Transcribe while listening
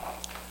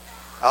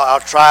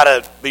I'll try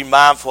to be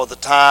mindful of the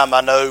time.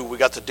 I know we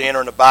got the dinner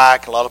in the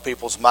back. A lot of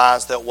people's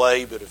minds that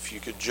way, but if you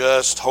could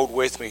just hold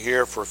with me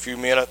here for a few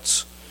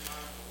minutes,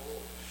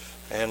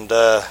 and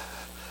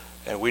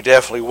we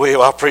definitely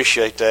will. I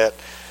appreciate that.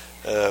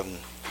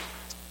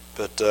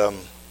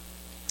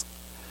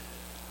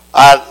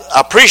 I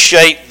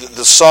appreciate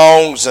the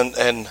songs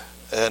and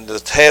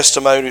the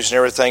testimonies and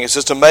everything. It's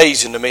just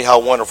amazing to me how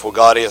wonderful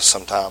God is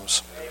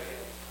sometimes.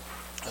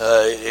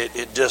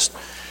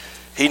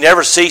 He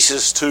never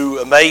ceases to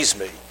amaze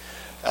me.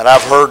 And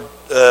I've heard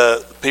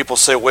people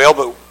say, well,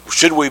 but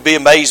should we be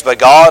amazed by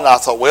God? And I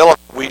thought, well,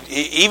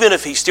 even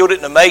if He still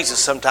didn't amaze us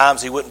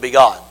sometimes, He wouldn't be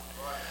God.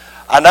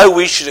 I know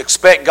we should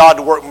expect God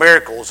to work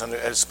miracles and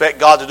expect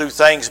God to do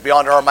things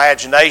beyond our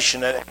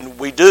imagination, and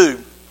we do.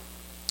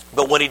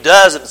 But when He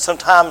does it,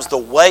 sometimes the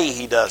way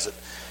He does it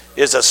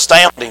is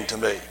astounding to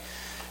me.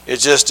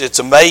 It's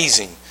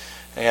amazing.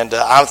 And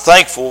I'm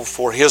thankful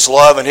for His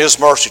love and His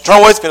mercy.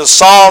 Turn with me to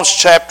Psalms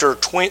chapter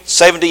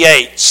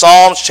 78.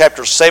 Psalms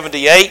chapter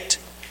 78.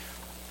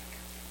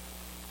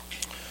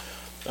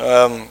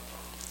 I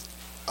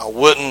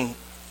wouldn't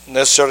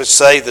necessarily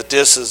say that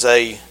this is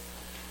a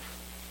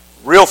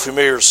real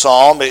familiar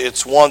psalm.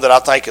 It's one that I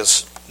think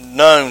is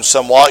known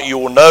somewhat. You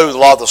will know a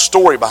lot of the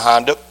story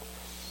behind it.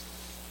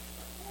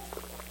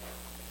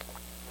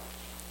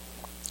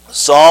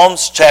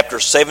 Psalms chapter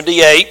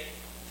 78.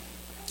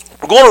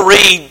 We're going to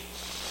read.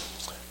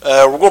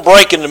 We're going to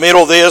break in the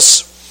middle of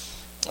this,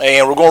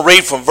 and we're going to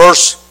read from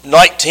verse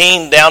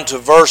 19 down to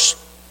verse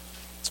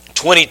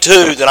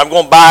 22. Then I'm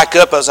going to back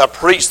up as I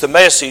preach the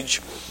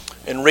message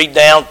and read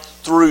down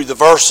through the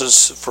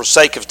verses for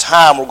sake of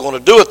time. We're going to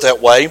do it that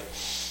way,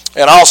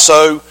 and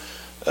also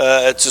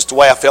it's just the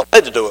way I felt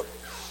led to do it.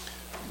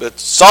 But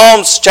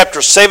Psalms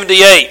chapter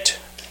 78,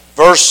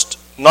 verse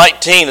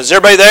 19. Is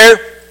everybody there?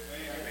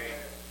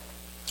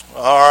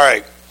 All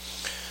right.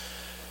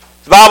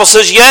 The Bible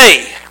says,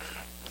 yea,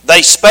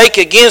 they spake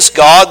against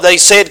God. They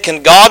said,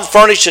 can God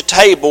furnish a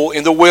table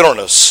in the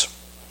wilderness?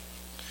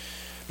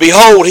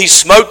 Behold, He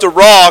smote the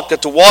rock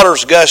that the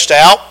waters gushed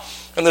out,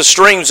 and the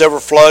streams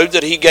overflowed,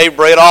 that He gave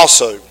bread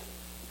also.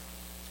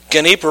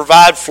 Can He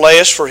provide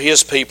flesh for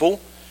His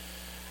people?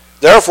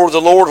 Therefore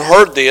the Lord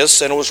heard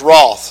this, and was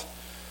wroth.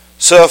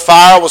 So a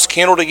fire was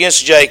kindled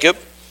against Jacob,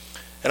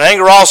 and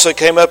anger also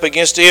came up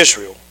against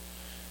Israel,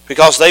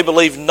 because they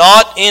believed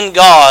not in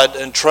God,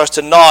 and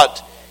trusted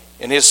not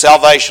in His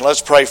salvation.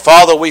 Let's pray.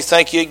 Father, we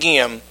thank You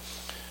again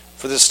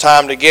for this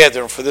time together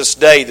and for this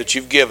day that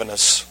You've given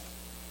us.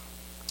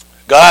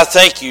 God, I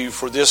thank You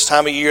for this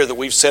time of year that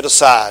we've set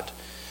aside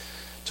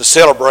to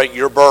celebrate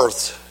Your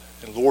birth.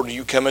 And Lord,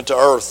 You come into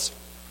earth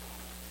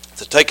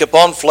to take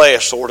upon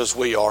flesh, Lord, as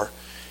we are,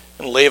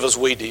 and live as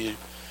we do.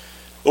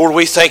 Lord,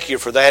 we thank You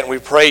for that, and we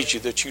praise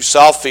You that You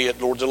saw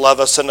fit, Lord, to love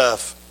us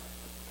enough.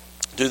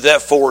 Do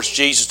that for us,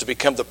 Jesus, to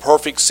become the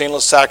perfect,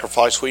 sinless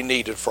sacrifice we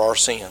needed for our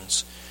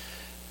sins.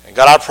 And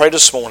God, I pray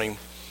this morning,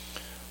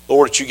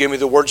 Lord, that You give me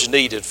the words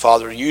needed,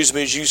 Father. Use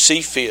me as You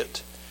see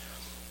fit.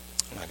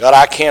 God,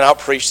 I cannot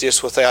preach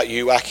this without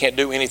You. I can't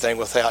do anything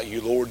without You,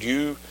 Lord.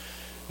 You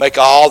make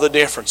all the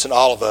difference in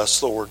all of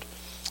us, Lord,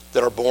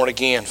 that are born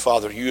again,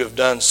 Father. You have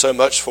done so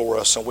much for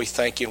us, and we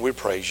thank You and we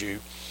praise You.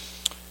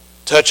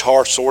 Touch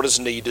hearts, Lord, as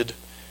needed.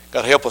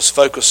 God, help us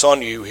focus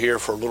on You here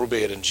for a little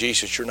bit. In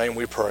Jesus, Your name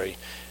we pray.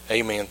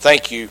 Amen.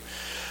 Thank you.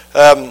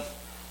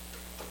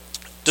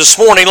 This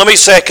morning, let me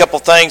say a couple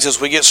things as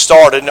we get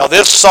started. Now,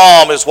 this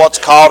psalm is what's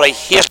called a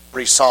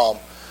history psalm.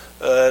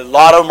 A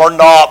lot of them are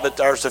not, but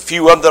there's a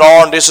few of them that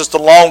are, and this is the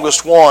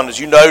longest one. As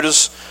you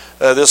notice,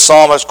 this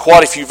psalm has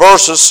quite a few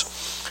verses.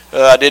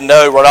 I didn't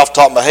know right off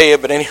the top of my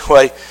head, but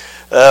anyway,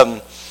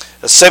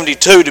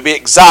 72 to be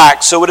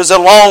exact. So it is a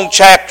long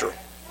chapter.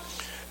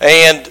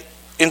 And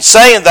in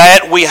saying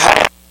that, we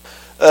have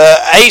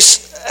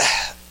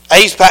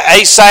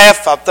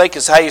Asaph, I think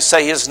is how you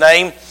say his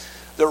name,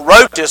 that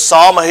wrote this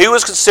psalm. He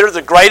was considered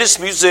the greatest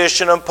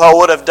musician and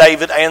poet of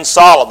David and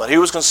Solomon. He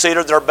was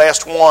considered their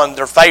best one,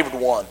 their favored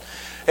one.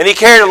 And he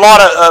carried a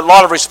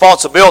lot of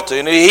responsibility.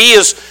 And he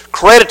is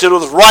credited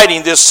with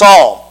writing this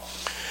psalm.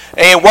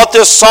 And what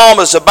this psalm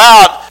is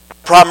about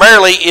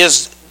primarily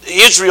is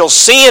Israel's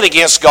sin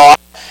against God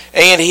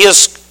and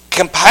His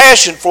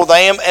compassion for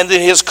them, and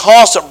then His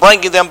constant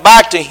bringing them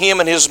back to Him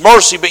and His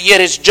mercy, but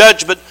yet His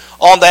judgment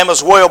on them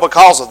as well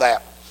because of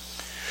that.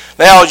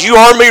 Now, as you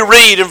heard me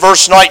read in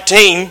verse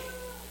 19,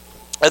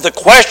 the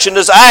question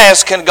is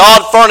asked, can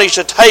God furnish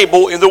a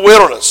table in the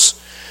wilderness?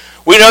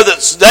 We know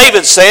that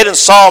David said in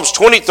Psalms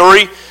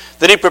 23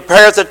 that He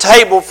prepareth a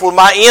table for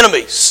my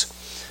enemies.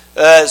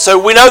 So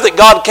we know that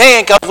God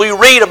can, because we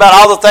read about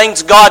all the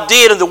things God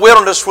did in the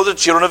wilderness for the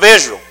children of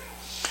Israel.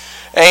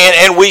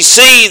 And we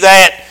see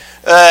that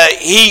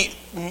He,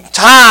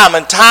 time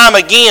and time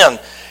again,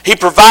 He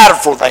provided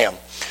for them.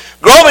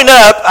 Growing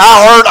up,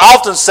 I heard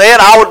often said,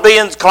 I would be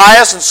in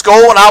class in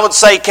school and I would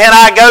say, can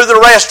I go to the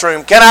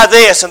restroom? Can I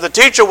this? And the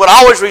teacher would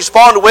always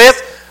respond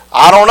with,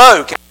 I don't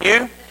know, can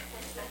you?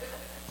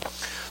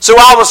 So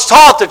I was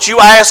taught that you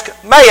ask,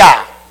 may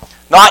I?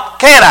 Not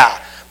can I?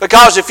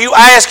 Because if you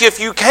ask if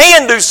you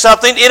can do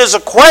something, it is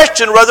a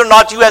question whether or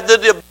not you have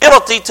the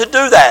ability to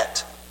do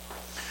that.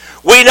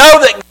 We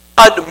know that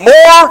God,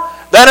 more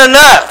than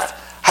enough,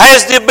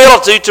 has the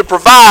ability to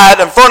provide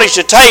and furnish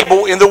a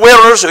table in the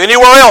wilderness or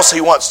anywhere else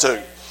He wants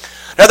to.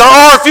 Now, there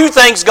are a few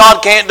things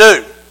God can't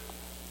do.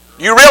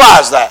 You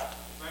realize that.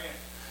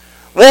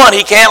 One,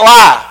 He can't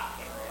lie.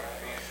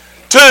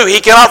 Two,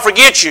 He cannot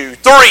forget you.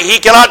 Three, He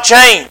cannot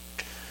change.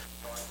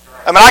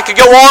 I mean, I could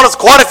go on with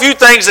quite a few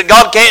things that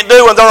God can't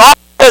do, and they're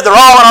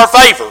all in our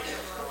favor.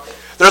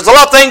 There's a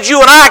lot of things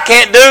you and I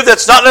can't do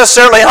that's not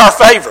necessarily in our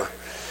favor.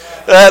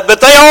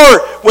 But they are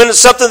when it's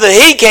something that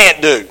He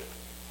can't do.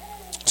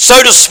 So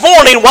this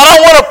morning, what I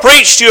want to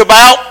preach to you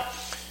about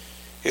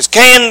is,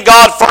 can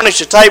God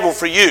furnish a table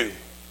for you?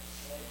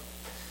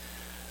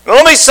 Now,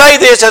 let me say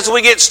this as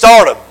we get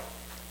started.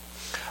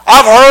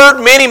 I've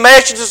heard many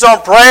messages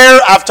on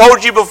prayer. I've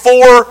told you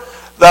before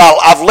that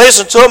I've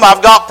listened to them.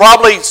 I've got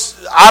probably,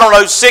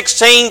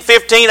 16,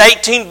 15,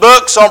 18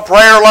 books on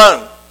prayer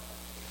alone.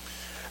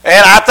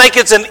 And I think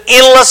it's an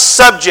endless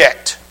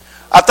subject.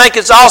 I think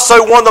it's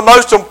also one of the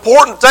most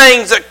important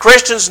things that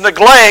Christians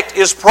neglect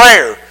is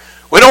prayer.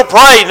 We don't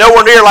pray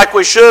nowhere near like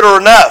we should or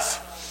enough.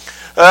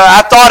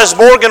 I thought as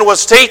Morgan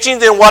was teaching,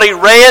 then what he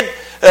read,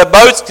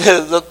 both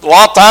a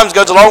lot of times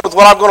goes along with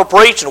what I'm going to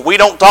preach, and we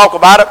don't talk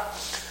about it.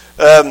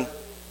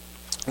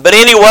 But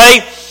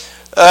anyway,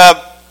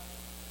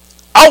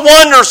 I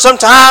wonder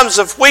sometimes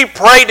if we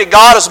pray to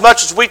God as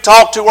much as we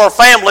talk to our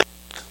family,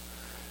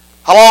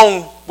 how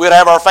long we'd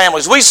have our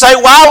families. We say,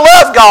 well,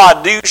 I love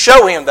God. Do you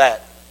show Him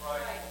that?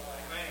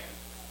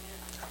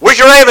 Where's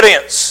your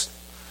evidence?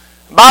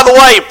 By the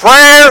way,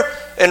 prayer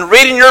and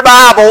reading your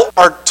Bible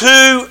are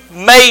two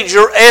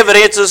major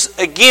evidences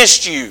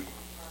against you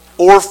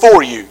or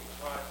for you.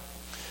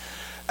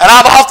 And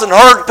I've often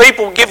heard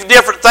people give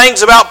different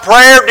things about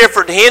prayer,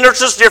 different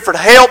hindrances, different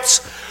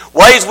helps,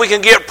 ways we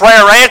can get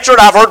prayer answered.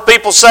 I've heard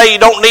people say you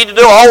don't need to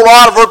do a whole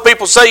lot. I've heard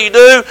people say you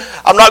do.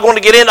 I'm not going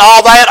to get into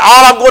all that.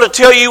 All I'm going to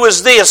tell you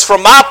is this.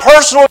 From my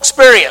personal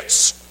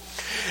experience,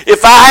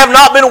 if I have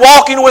not been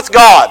walking with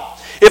God,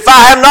 if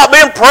I have not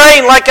been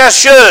praying like I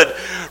should,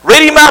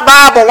 reading my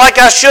Bible like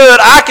I should,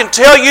 I can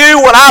tell you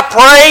when I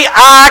pray,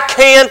 I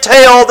can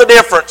tell the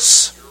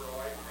difference.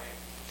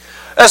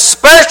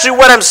 Especially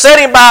when I'm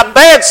sitting by a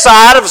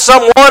bedside of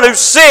someone who's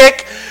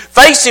sick,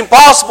 facing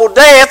possible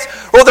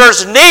death, or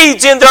there's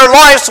needs in their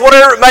lives,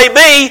 whatever it may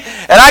be,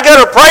 and I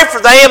go to pray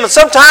for them, and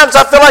sometimes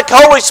I feel like the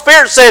Holy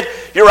Spirit said,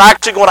 you're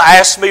actually going to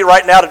ask me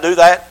right now to do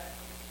that?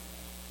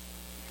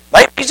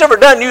 Maybe He's never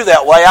done you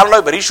that way, I don't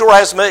know, but He sure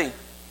has me.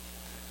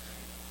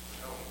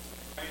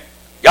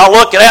 Y'all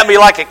looking at me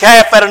like a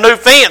calf at a new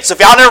fence.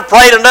 If y'all never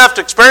prayed enough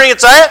to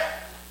experience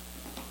that,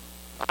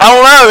 I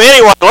don't know.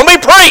 Anyway, let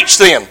me preach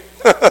then.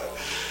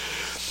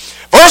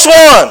 Verse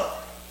 1,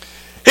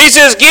 He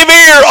says, give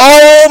ear,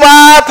 O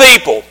my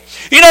people.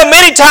 You know,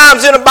 many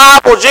times in the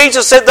Bible,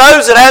 Jesus said,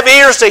 those that have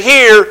ears to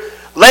hear,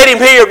 let him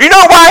hear. Do you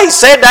know why He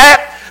said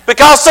that?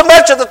 Because so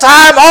much of the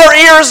time, our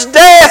ear is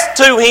deaf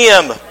to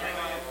Him.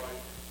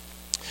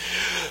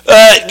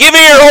 Give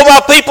ear, O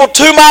my people,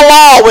 to my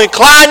law.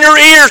 Incline your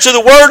ears to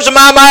the words of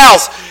my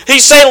mouth.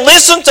 He's saying,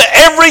 listen to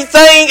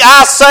everything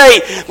I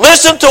say.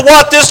 Listen to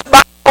what this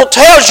Bible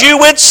tells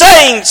you. It's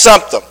saying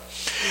something.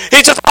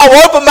 He says, I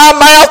will open my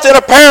mouth in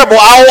a parable.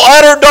 I will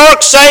utter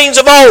dark sayings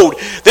of old.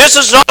 This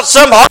is not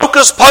some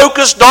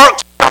hocus-pocus dark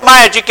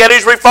magic that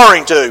He's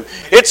referring to.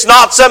 It's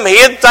not some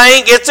hidden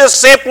thing. It's just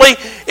simply,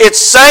 it's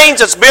sayings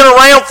that's been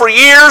around for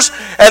years,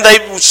 and they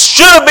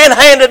should have been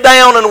handed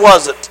down and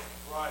wasn't.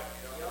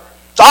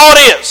 That's all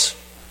it is.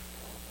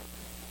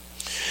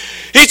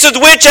 He says,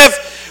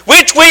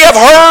 which we have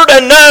heard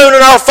and known,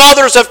 and our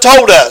fathers have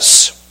told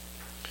us.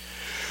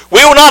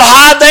 We will not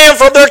hide them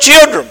from their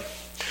children,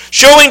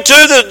 showing to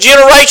the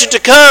generation to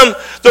come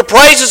the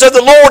praises of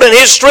the Lord and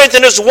His strength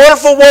and His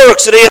wonderful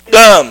works that He has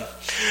done.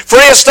 For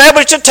He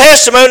established a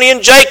testimony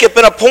in Jacob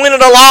and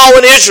appointed a law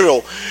in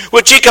Israel,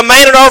 which He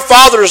commanded our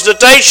fathers that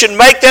they should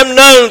make them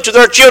known to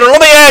their children.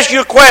 Let me ask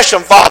you a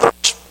question,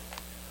 fathers.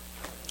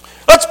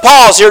 Let's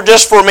pause here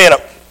just for a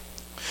minute.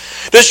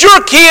 Does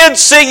your kids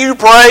see you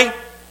pray?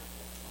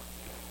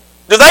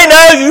 Do they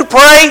know you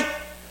pray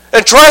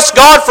and trust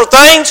God for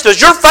things? Does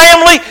your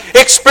family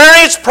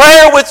experience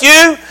prayer with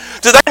you?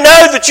 Do they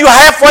know that you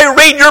halfway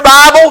read your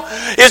Bible?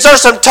 Is there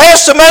some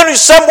testimony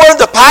somewhere in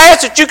the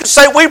past that you can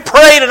say, we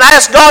prayed and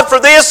asked God for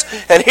this,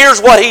 and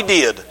here's what He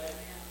did?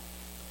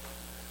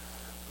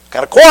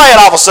 Kind of quiet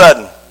all of a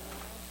sudden.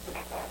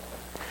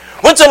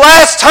 When's the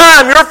last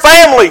time your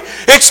family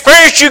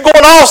experienced you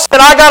going off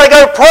saying, I got to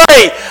go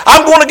pray.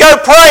 I'm going to go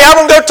pray. I'm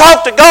going to go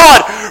talk to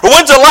God. Or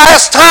when's the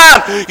last time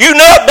you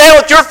knelt down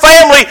with your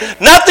family,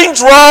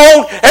 nothing's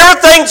wrong,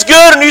 everything's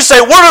good, and you say,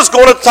 we're just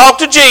going to talk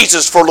to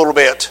Jesus for a little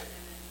bit.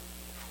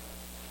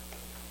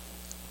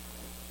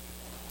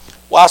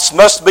 Well, I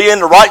must be in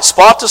the right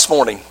spot this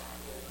morning.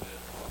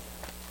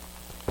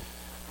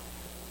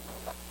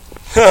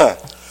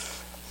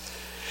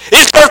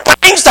 Is there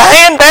things to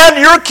hand down to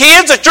your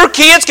kids that your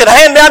kids can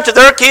hand down to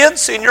their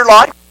kids in your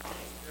life?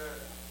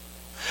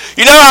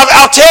 You know,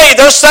 I'll tell you,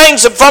 there's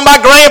things from my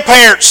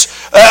grandparents.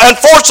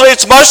 Unfortunately,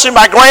 it's mostly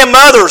my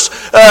grandmother's.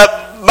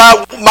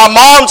 My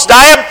mom's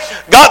dad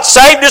got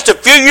saved just a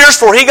few years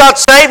before he got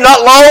saved,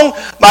 not long.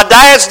 My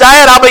dad's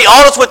dad, I'll be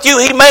honest with you,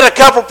 he made a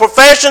couple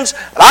professions,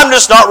 and I'm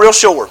just not real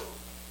sure.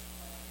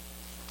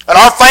 And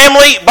our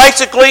family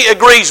basically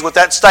agrees with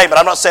that statement.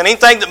 I'm not saying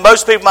anything that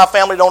most people in my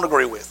family don't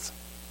agree with.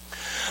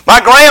 My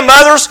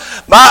grandmother's,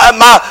 my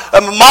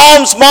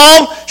mom's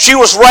mom, she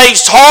was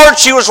raised hard,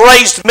 she was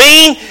raised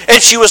mean, and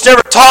she was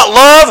never taught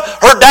love.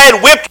 Her dad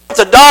whipped her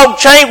with a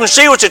dog chain when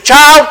she was a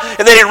child,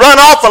 and then he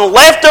run off and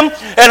left them,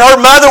 and her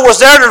mother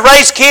was there to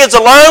raise kids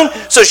alone,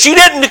 so she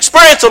didn't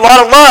experience a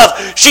lot of love.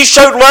 She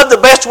showed love the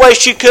best way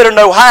she could or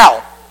know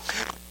how.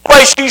 The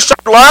way she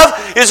showed love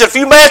is if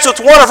you mess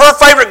with one of her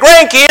favorite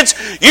grandkids,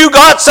 you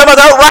got some of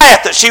that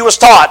wrath that she was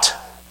taught.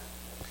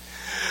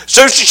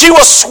 So she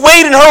was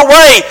sweet in her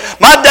way.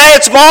 My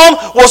dad's mom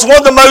was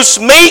one of the most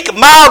meek,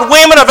 mild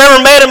women I've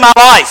ever met in my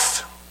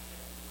life.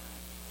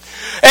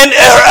 And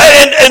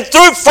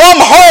from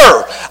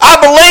her, I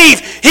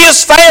believe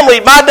his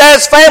family, my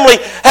dad's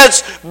family,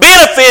 has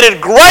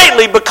benefited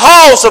greatly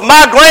because of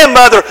my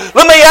grandmother.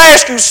 Let me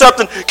ask you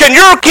something. Can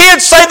your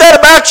kids say that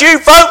about you,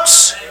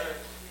 folks?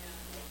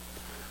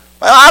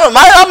 Well,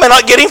 I may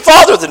not get any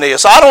farther than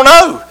this. I don't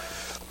know.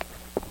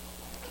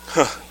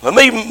 Let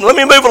me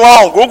move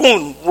along. We're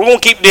going to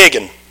keep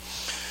digging.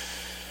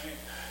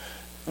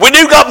 We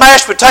do got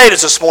mashed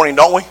potatoes this morning,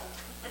 don't we?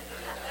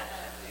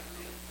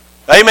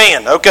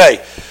 Amen.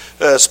 Okay.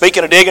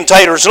 Speaking of digging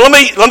taters, let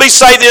me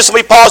say this. Let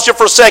me pause here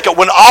for a second.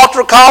 When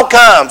altar call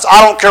comes,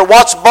 I don't care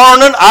what's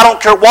burning. I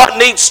don't care what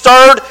needs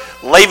stirred.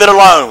 Leave it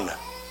alone.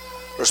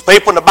 There's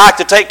people in the back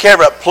to take care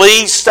of it.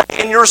 Please stay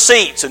in your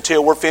seats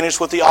until we're finished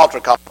with the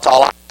altar call. That's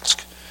all I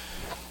ask.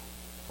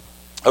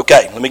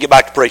 Okay, let me get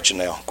back to preaching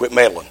now. Quit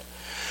meddling.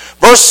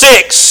 Verse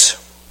 6.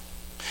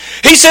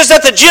 He says that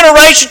the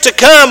generation to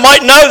come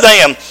might know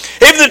them,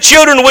 even the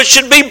children which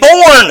should be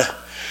born,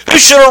 who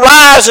should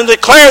arise and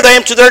declare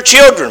them to their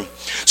children.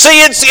 See,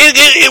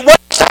 what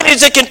it's saying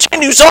is it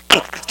continues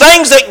on.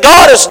 Things that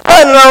God has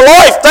done in our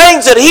life,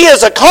 things that He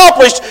has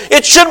accomplished,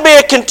 it should be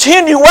a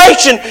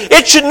continuation.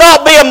 It should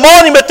not be a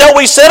monument that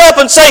we set up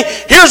and say,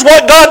 here's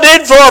what God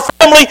did for our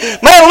family.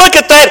 Man, look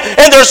at that.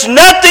 And there's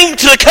nothing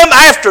to come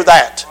after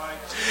that.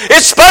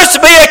 It's supposed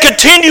to be a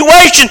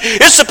continuation.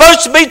 It's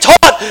supposed to be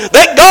taught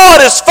that God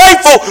is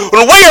faithful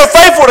and we are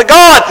faithful to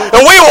God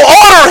and we will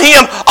honor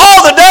Him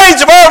all the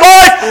days of our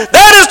life.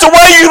 That is the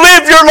way you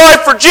live your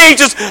life for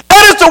Jesus.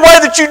 That is the way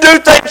that you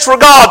do things for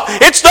God.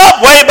 It's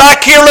not way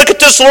back here, look at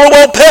this little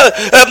old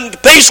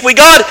piece we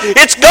got.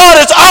 It's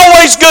God is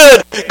always good.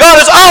 God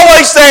is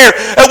always there.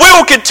 And we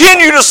will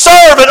continue to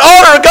serve and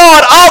honor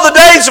God all the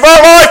days of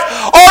our life.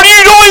 Are you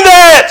doing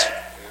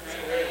that?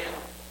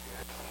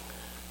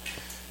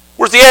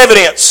 Where's the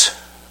evidence?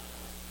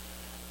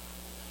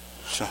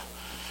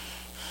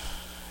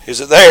 Is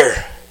it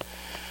there?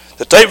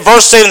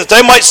 Verse 7, that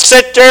they might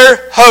set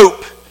their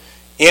hope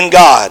in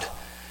God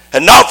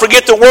and not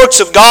forget the works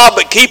of God,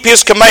 but keep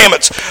His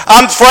commandments.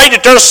 I'm afraid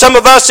that there's some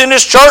of us in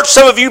this church,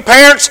 some of you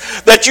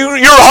parents, that your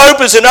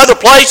hope is in other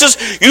places.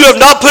 You have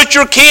not put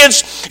your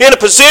kids in a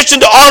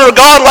position to honor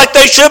God like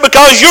they should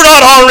because you're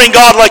not honoring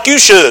God like you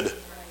should.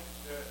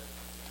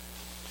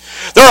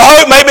 Their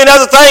hope may be in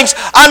other things.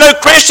 I know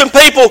Christian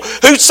people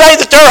who say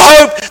that their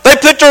hope, they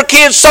put their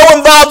kids so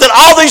involved in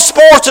all these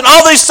sports and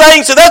all these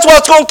things, and that's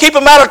what's going to keep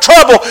them out of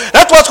trouble.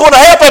 That's what's going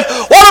to help them.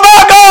 What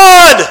about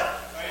God?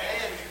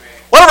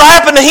 Whatever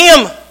happened to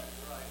Him?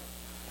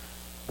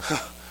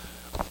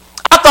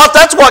 I thought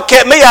that's what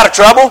kept me out of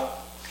trouble.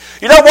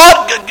 You know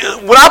what?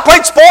 When I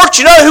played sports,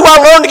 you know who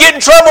I learned to get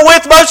in trouble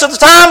with most of the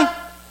time?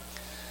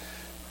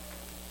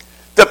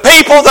 The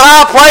people that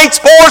I played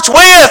sports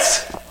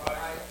with.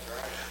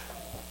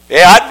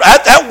 Yeah,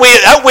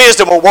 that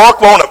wisdom will work,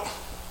 won't it?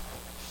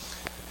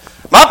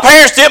 My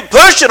parents didn't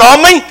push it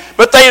on me,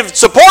 but they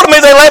supported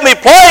me. They let me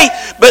play.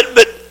 But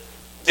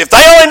if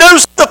they only knew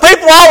the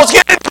people I was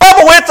getting in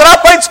trouble with that I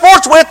played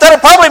sports with, that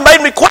would probably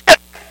made me quit.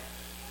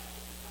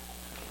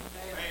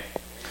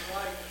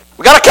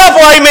 We got a couple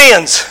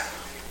amens.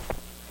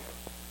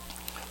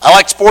 I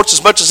like sports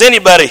as much as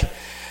anybody.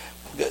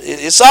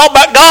 It's all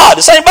about God.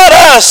 This ain't about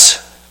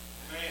us.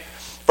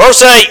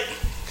 Verse 8.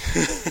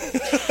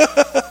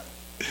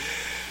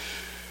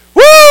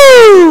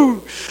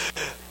 Woo!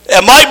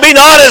 It might be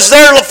not as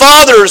their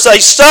fathers, a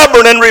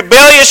stubborn and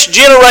rebellious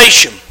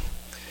generation,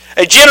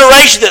 a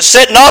generation that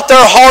set not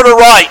their heart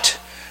aright,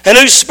 and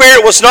whose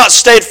spirit was not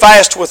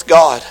steadfast with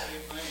God.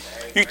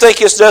 You think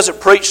this doesn't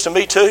preach to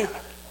me too?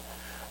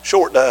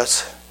 Sure it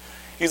does.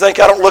 You think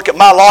I don't look at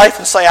my life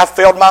and say, I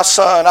failed my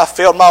son, I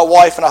failed my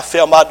wife, and I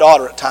failed my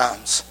daughter at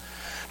times?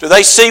 Do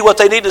they see what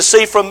they need to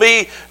see from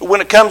me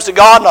when it comes to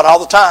God? Not all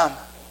the time.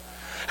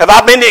 Have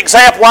I been the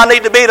example I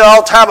need to be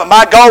all the time? But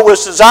my goal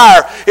was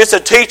desire is to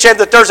teach them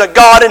that there's a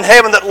God in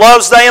heaven that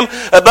loves them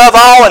above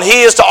all, and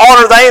He is to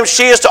honor them,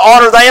 she is to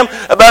honor them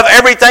above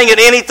everything and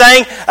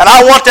anything. And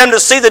I want them to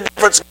see the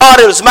difference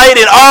God has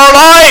made in our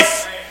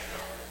life.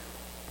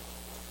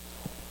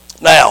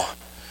 Now,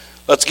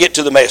 Let's get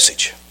to the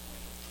message.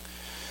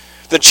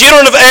 The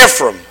children of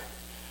Ephraim,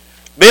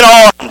 been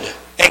armed,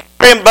 and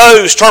carrying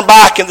bows, turned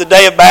back in the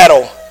day of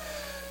battle.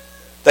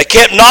 They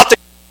kept not the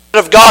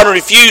commandment of God and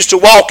refused to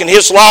walk in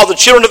His law. The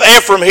children of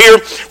Ephraim here,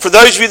 for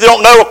those of you that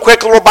don't know, a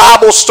quick little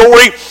Bible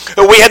story.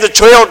 We had the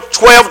 12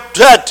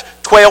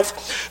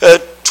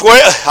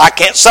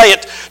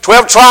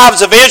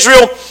 tribes of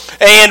Israel.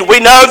 And we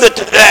know that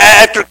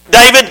after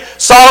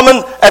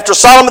Solomon,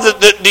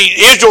 the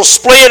Israel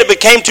split. It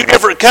became two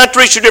different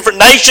countries, two different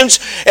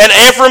nations. And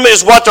Ephraim is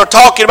what they're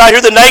talking about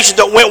here. The nation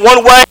that went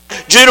one way,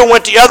 Judah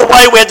went the other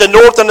way. We had the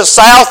north and the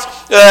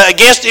south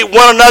against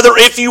one another,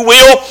 if you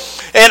will.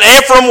 And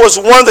Ephraim was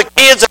one of the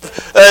kids of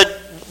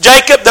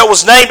Jacob that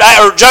was named,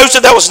 or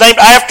Joseph that was named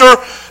after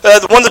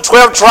one of the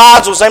 12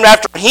 tribes was named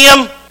after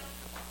him.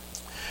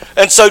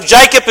 And so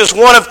Jacob is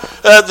one of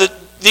the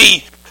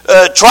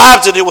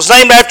tribes that it was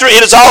named after.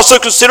 It is also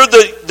considered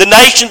the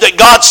nation that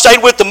God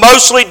stayed with the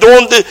mostly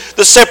during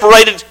the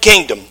separated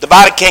kingdom,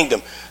 divided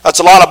kingdom. That's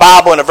a lot of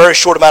Bible in a very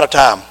short amount of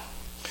time.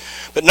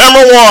 But number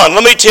one,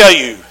 let me tell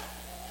you,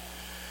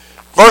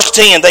 verse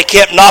 10, they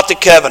kept not the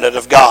covenant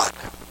of God.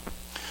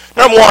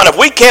 Number one, have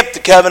we kept the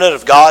covenant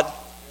of God?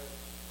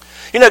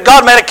 You know,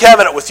 God made a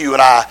covenant with you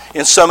and I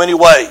in so many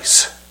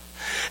ways.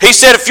 He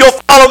said,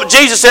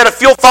 Jesus said,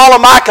 if you'll follow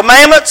my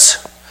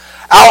commandments,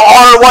 I'll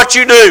honor what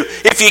you do.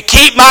 If you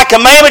keep my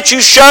commandments, you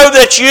show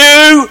that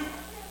you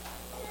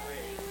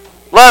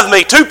love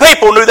me. Two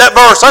people knew that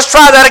verse. Let's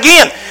try that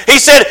again. He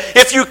said,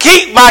 if you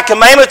keep my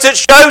commandments, it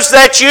shows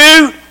that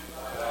you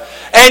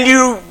and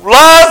you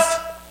love.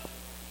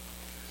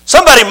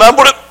 Somebody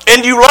mumbled it.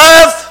 And you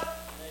love.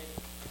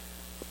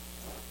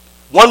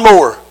 One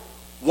more.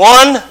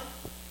 One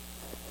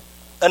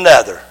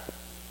another.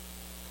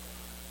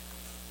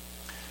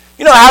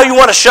 You know how you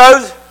want to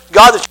show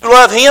God that you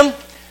love Him?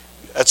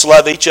 Let's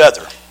love each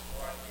other.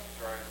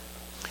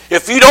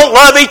 If you don't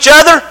love each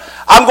other,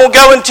 I'm going to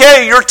go and tell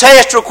you your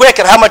test real quick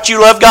at how much you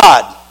love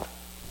God.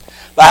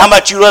 By how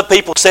much you love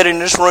people sitting in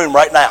this room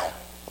right now.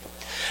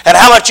 And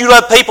how much you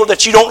love people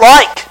that you don't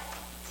like.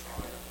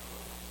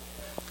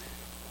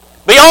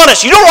 Be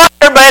honest, you don't like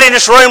everybody in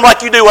this room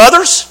like you do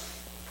others.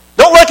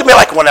 Don't look at me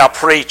like, well now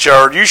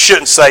preacher, you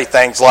shouldn't say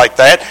things like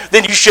that.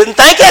 Then you shouldn't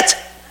think it.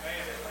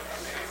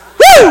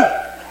 Woo!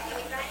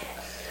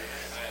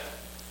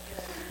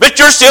 But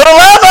you're still to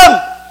love them.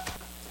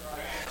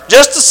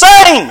 Just the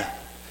same.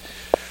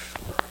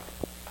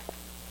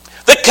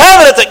 The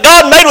covenant that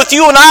God made with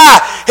you and I,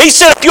 He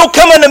said, if you'll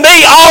come unto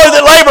me, all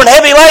that labor and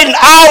heavy laden,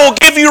 I will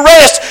give you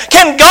rest.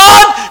 Can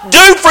God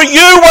do for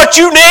you what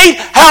you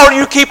need? How are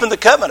you keeping the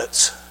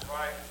covenants?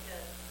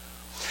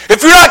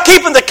 If you're not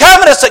keeping the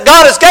covenants that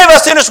God has gave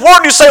us in His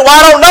Word, you say, well,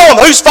 I don't know Him.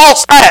 Whose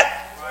fault's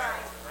that?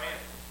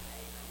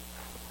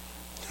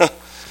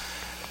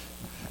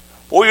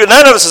 Well,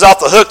 none of us is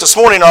off the hook this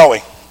morning, are we?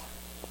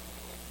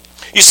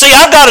 You see,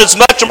 I've got as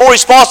much or more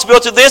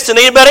responsibility to this than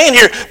anybody in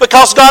here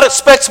because God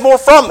expects more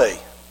from me.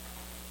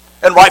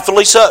 And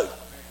rightfully so.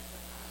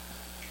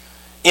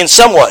 In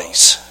some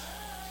ways.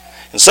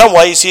 In some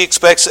ways, He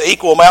expects an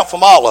equal amount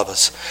from all of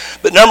us.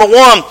 But number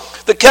one,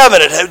 the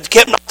covenant.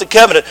 Kept not the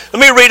covenant. Let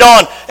me read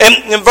on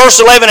in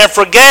verse 11. And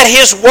forget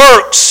His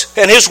works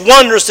and His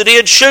wonders that He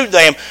had shewed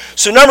them.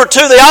 So number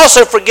two, they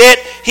also forget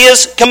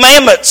His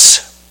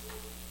commandments.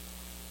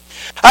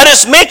 I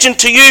just mentioned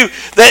to you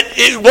that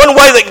one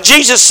way that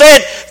Jesus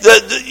said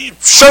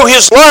show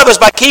His love is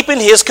by keeping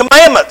His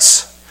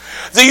commandments.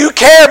 Do you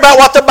care about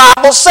what the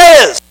Bible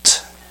says?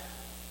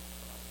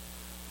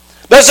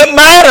 Does it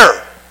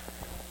matter?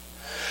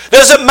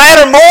 Does it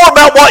matter more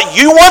about what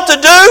you want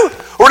to do?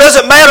 Or does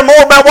it matter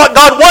more about what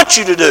God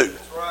wants you to do?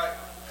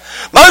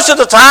 Most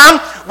of the time,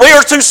 we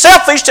are too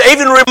selfish to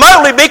even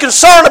remotely be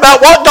concerned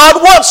about what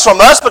God wants from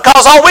us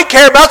because all we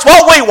care about is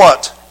what we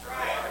want.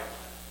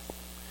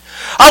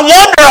 I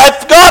wonder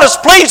if God is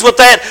pleased with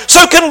that.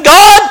 So can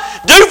God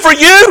do for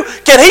you?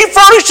 Can He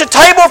furnish a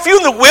table for you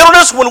in the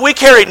wilderness when we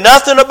carry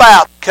nothing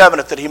about the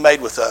covenant that He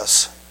made with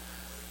us?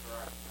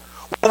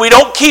 When we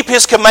don't keep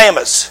His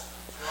commandments.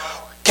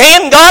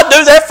 Can God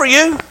do that for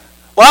you?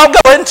 Well, I'll go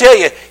ahead and tell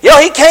you.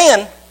 Yeah, He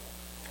can.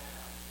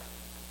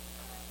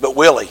 But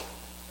will He?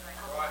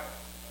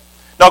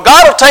 Now,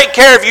 God will take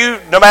care of you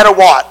no matter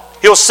what.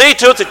 He'll see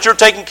to it that you're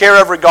taken care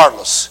of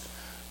regardless.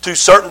 To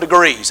certain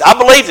degrees. I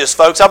believe this,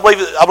 folks. I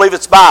believe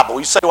it's Bible.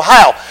 You say, well,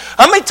 how?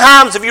 How many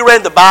times have you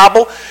read the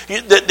Bible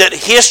that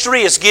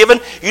history is given?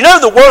 You know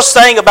the worst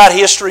thing about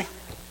history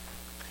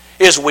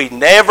is we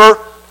never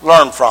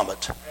learn from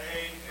it.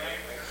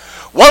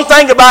 One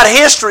thing about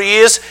history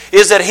is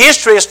that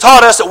history has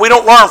taught us that we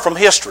don't learn from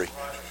history.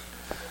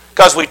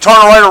 Because we turn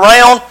right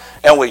around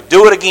and we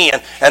do it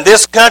again. And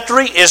this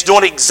country is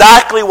doing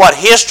exactly what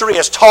history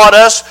has taught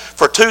us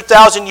for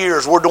 2,000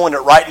 years. We're doing it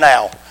right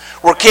now.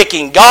 We're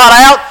kicking God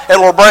out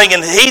and we're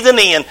bringing the heathen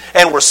in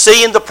and we're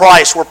seeing the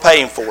price we're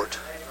paying for it.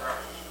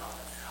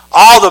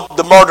 All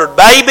the murdered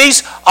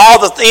babies, all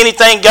the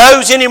anything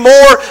goes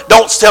anymore.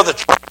 Don't tell the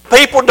truth.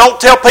 people. Don't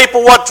tell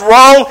people what's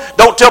wrong.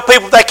 Don't tell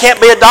people they can't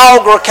be a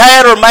dog or a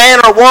cat or a man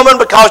or a woman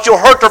because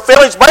you'll hurt their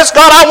feelings. Bless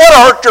God, I want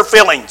to hurt your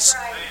feelings.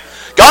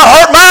 God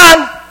hurt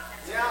mine.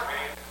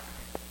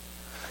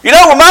 You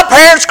know, when my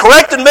parents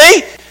corrected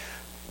me,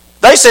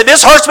 they said,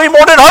 this hurts me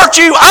more than it hurts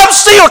you. I'm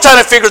still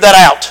trying to figure that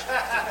out.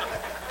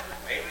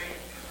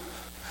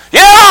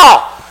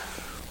 Yeah.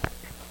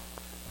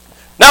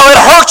 Now, it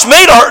hurts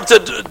me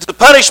to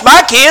punish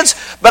my kids,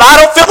 but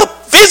I don't feel the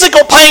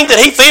physical pain that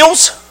he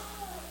feels.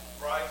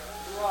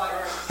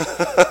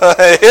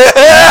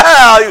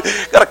 Yeah,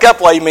 got a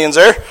couple of amens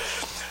there.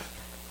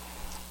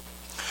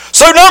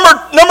 So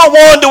number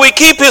one, do we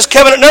keep his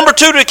covenant? Number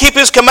two, do we keep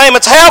his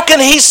commandments? How can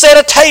he set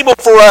a table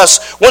for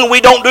us when we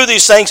don't do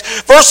these things?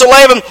 Verse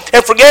 11,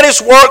 and forget his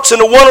works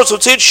and the wonders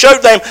which he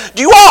showed them.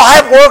 Do you all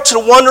have works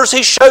and wonders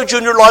he showed you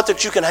in your life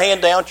that you can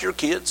hand down to your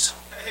kids?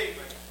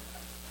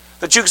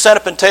 That you can stand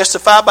up and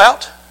testify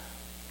about?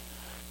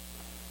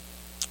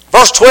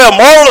 Verse 12,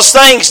 marvelous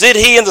things did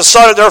he in the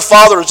sight of their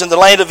fathers in the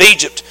land of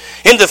Egypt,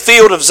 in the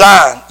field of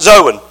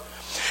Zoan.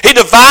 He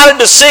divided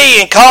the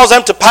sea and caused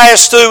them to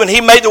pass through, and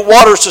he made the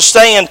waters to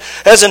stand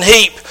as an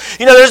heap.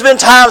 You know, there's been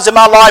times in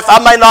my life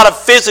I may not have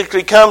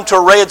physically come to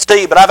a Red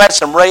Sea, but I've had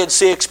some Red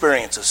Sea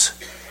experiences.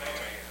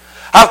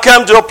 I've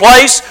come to a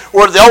place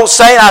where the old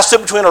saying, I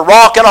stood between a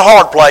rock and a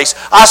hard place.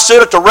 I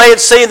stood at the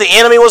Red Sea and the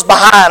enemy was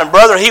behind, and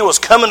brother, he was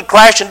coming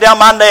crashing down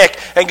my neck,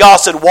 and God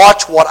said,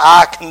 watch what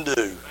I can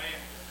do.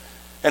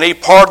 And he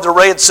parted the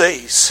Red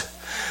Seas.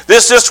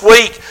 This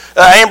week,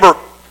 Amber,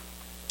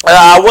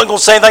 I wasn't going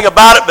to say anything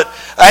about it, but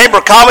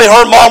Amber called me.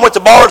 Her mom went to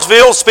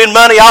Barnesville, spend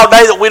money all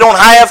day that we don't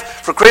have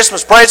for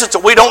Christmas presents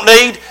that we don't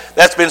need.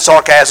 That's been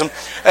sarcasm.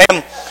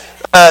 And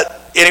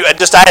anyway,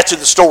 just to add to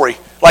the story,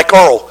 like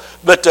Earl.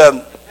 But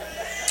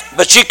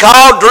she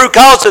called, Drew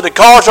called, said the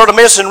car started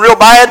missing real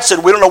bad.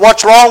 Said, we don't know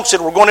what's wrong.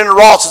 Said, we're going into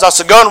Ross's. I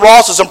said, go in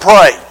Ross's and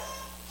pray.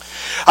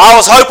 I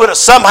was hoping that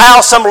somehow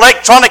some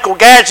electronic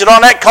gadget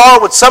on that car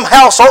would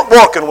somehow start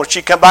working when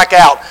she come back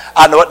out.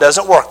 I know it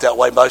doesn't work that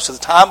way most of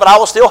the time, but I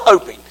was still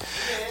hoping.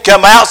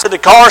 Come out, said the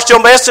car's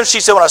still messing. She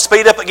said, when I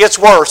speed up, it gets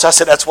worse. I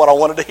said, that's what I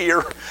wanted to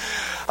hear.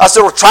 I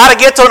said, well, try to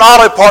get to an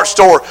auto parts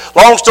store.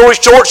 Long story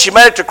short, she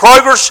made it to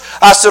Kroger's.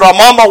 I said, I'm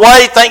on my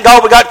way. Thank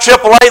God we got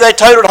AAA. They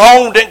towed it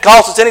home. Didn't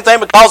cost us anything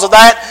because of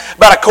that.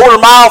 About a quarter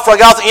mile before I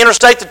got off the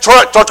interstate, the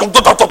truck started going.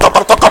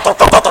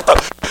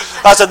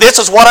 I said, this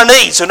is what I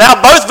need. So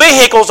now both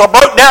vehicles are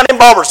broke down in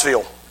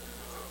Barbersville.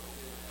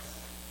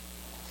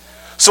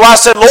 So I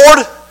said,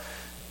 Lord,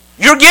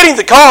 you're getting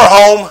the car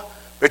home,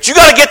 but you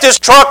got to get this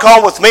truck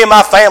home with me and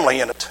my family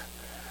in it.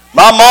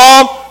 My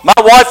mom, my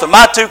wife, and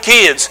my two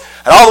kids.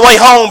 And all the way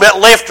home, that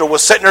lifter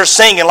was sitting there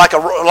singing like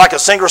a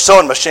Singer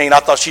sewing machine. I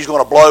thought she was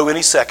going to blow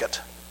any second.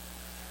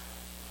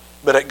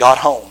 But it got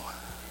home.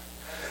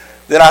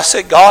 Then I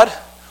said, God,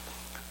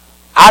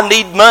 I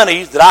need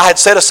money that I had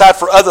set aside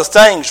for other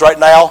things right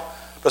now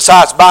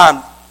besides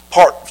buying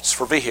parts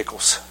for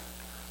vehicles.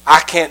 I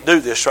can't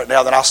do this right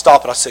now. Then I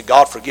stopped and I said,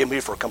 God, forgive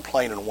me for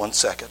complaining 1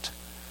 second.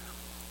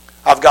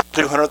 I've got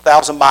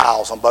 200,000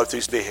 miles on both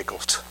these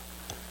vehicles.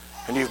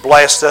 And you've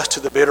blessed us to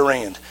the bitter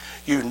end.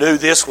 You knew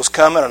this was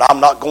coming, and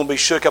I'm not going to be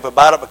shook up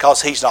about it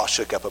because he's not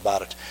shook up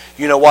about it.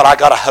 You know what? I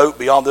got a hope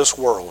beyond this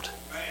world.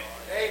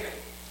 Amen.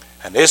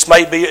 And this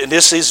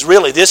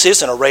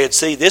isn't a Red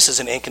Sea. This is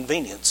an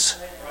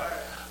inconvenience.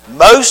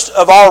 Most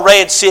of our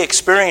Red Sea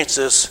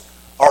experiences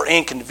are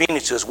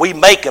inconveniences. We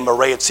make them a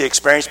Red Sea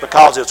experience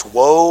because it's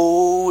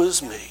woe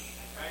is me.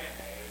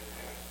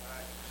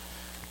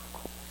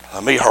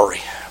 Let me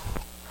hurry.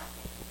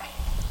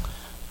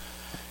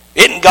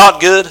 Isn't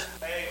God good?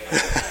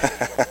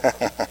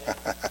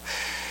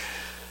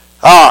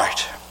 All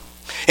right.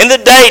 In the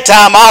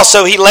daytime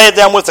also he led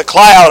them with a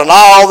cloud, and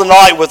all the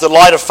night with the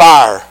light of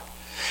fire.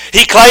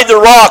 He clave the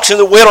rocks in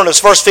the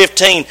wilderness, verse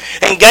 15,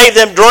 and gave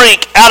them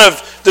drink out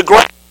of the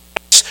great.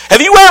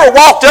 Have you ever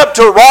walked up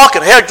to a rock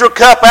and held your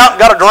cup out and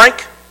got a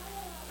drink?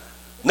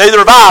 Neither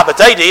have I, but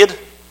they did.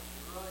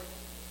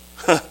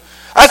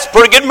 That's a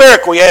pretty good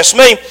miracle, you ask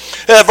me.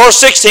 Verse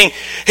 16,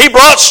 he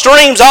brought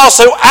streams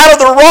also out of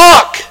the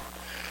rock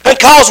and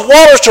caused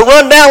waters to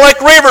run down like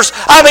rivers.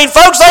 I mean,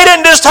 folks, they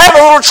didn't just have a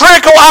little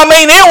trickle. I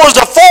mean, it was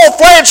a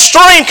full-fledged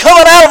stream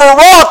coming out of a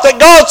rock that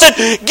God said,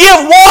 give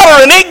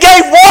water, and it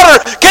gave water.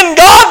 Can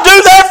God do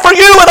that for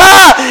you and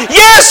I?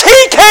 Yes, he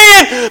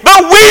can,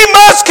 but we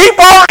must keep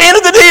our end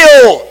of the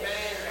deal.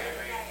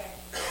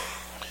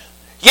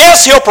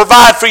 Yes, he'll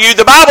provide for you.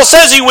 The Bible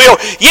says he will.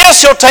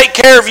 Yes, he'll take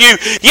care of you.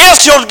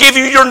 Yes, he'll give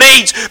you your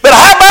needs. But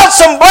how about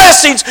some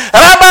blessings? And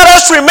how about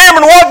us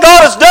remembering what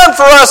God has done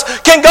for us?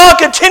 Can God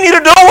continue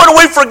to do it when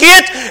we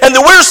forget? And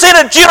that we're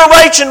seeing a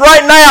generation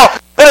right now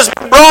that has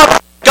been brought up,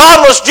 a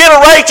godless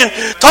generation,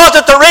 taught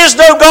that there is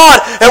no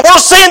God. And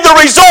we're seeing the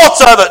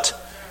results of it.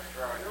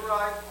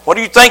 What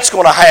do you think is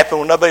going to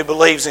happen when nobody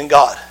believes in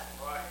God?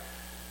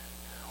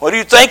 What do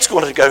you think is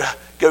going to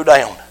go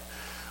down?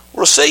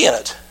 We're seeing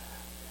it.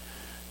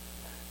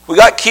 We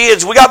got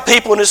kids, we got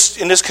people in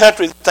this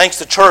country that thinks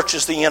the church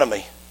is the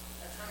enemy.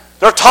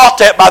 They're taught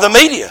that by the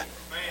media.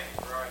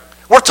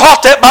 We're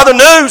taught that by the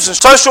news and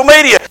social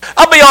media.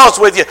 I'll be honest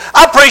with you.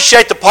 I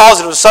appreciate the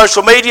positive of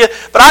social media,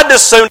 but I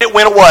just assumed it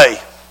went away.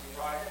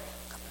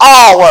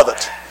 All of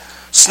it.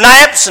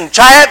 Snaps and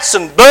chats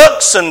and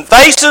books and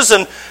faces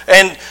and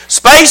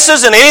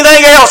spaces and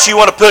anything else you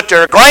want to put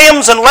there.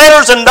 Grams and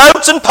letters and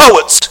notes and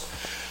poets.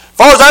 As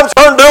far as I'm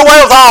concerned, do away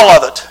with all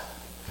of it.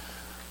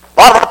 A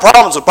lot of our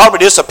problems would probably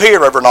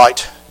disappear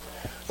overnight.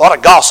 A lot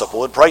of gossip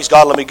would. Praise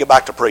God, let me get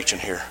back to preaching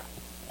here.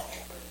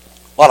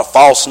 A lot of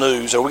false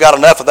news. We got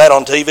enough of that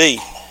on TV.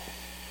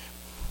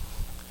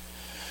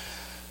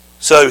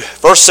 So,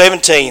 verse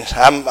 17.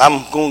 I'm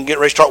going to get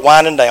ready to start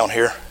winding down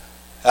here.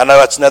 I know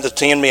that's another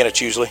 10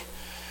 minutes usually.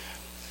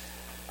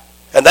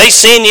 And they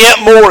sinned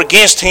yet more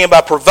against him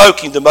by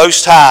provoking the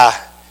Most High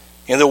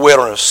in the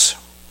wilderness.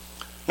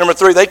 Number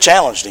 3, they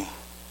challenged him.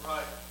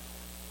 Right.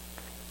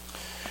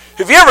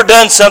 Have you ever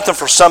done something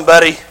for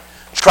somebody,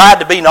 tried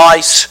to be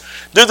nice,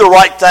 do the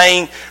right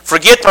thing,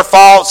 forget their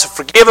faults,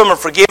 forgive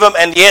them,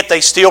 and yet they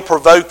still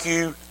provoke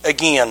you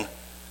again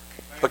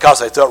because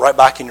they throw it right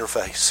back in your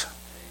face?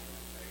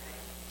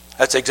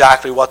 That's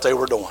exactly what they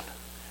were doing.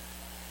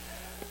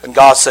 And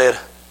God said,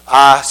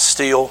 I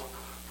still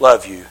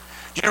love you.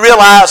 Do you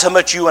realize how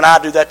much you and I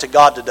do that to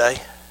God today?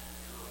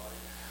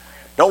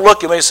 Don't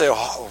look at me and say,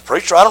 oh,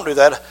 preacher, I don't do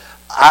that.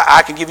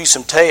 I can give you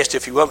some tests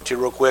if you want me to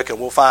real quick and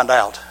we'll find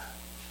out.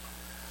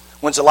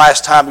 When's the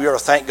last time you ever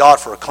thanked God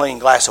for a clean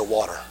glass of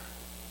water?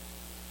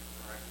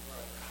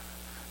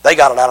 They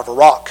got it out of a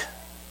rock.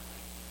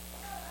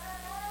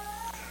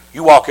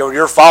 You walk over to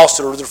your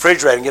faucet or the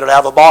refrigerator and get it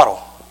out of a bottle.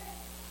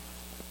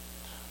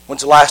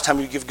 When's the last time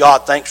you give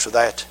God thanks for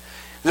that?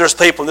 There's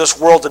people in this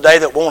world today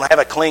that won't have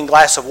a clean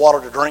glass of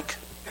water to drink.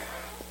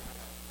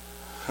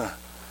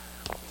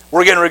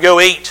 We're getting ready to go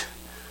eat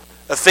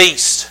a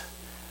feast.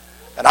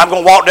 And I'm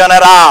going to walk down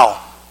that aisle.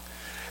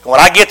 And when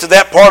I get to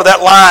that part of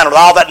that line with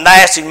all that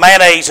nasty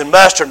mayonnaise and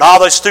mustard and all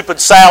those stupid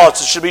salads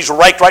that should be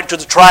raked right into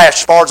the trash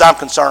as far as I'm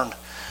concerned,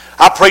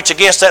 I preach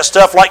against that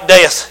stuff like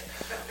death.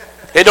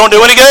 It don't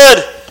do any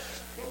good.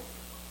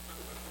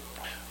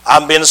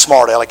 I'm being a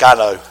smart aleck, I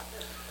know.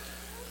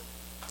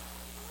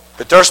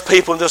 But there's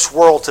people in this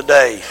world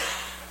today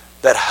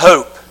that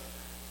hope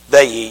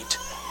they eat.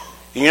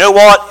 And you know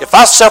what? If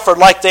I suffered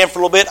like them for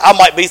a little bit, I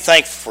might be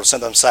thankful for some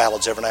of them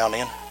salads every now and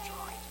then.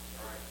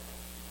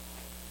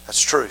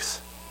 That's the truth.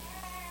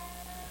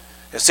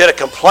 Instead of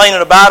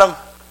complaining about them,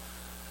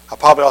 I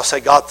probably ought to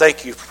say, God,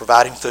 thank you for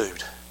providing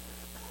food.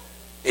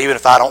 Even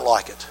if I don't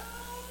like it.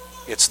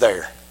 It's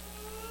there.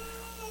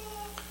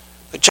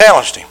 They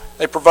challenged him.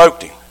 They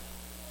provoked him.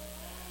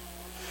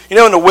 You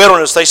know, in the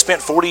wilderness, they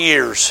spent 40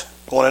 years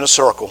going in a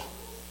circle.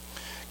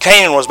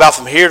 Canaan was about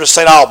from here to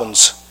St.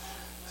 Albans,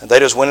 and they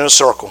just went in a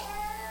circle.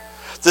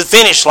 The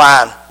finish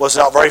line was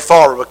not very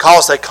far, but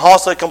because they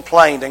constantly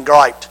complained and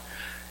griped,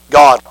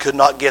 God could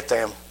not get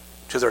them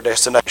to their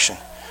destination.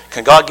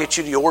 Can God get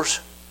you to yours?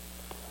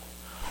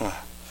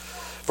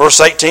 Verse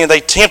 18,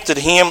 they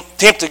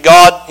tempted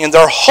God in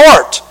their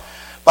heart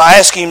by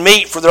asking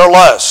meat for their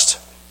lust.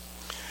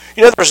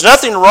 You know, there's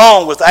nothing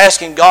wrong with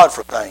asking God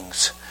for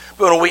things.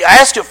 But when we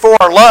ask it for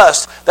our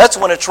lust, that's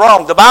when it's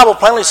wrong. The Bible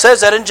plainly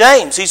says that in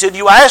James. He said,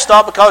 you ask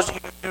not because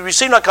you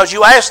receive not because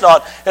you ask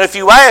not. And if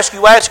you ask,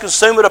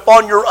 consume it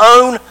upon your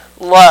own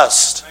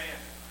lust.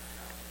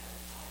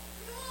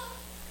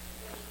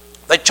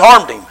 They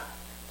charmed him.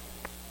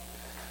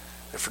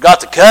 They forgot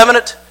the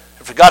covenant.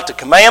 They forgot the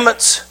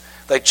commandments.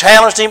 They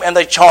challenged him and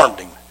they charmed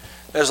him.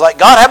 It was like,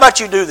 God, how about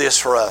you do this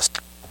for us?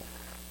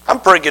 I'm a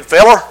pretty good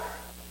fella.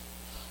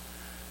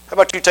 How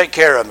about you take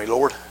care of me,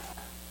 Lord?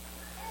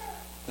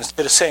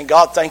 Instead of saying,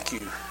 God, thank you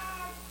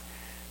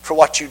for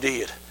what you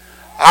did.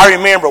 I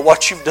remember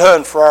what you've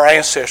done for our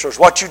ancestors,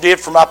 what you did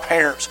for my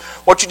parents,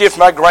 what you did for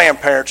my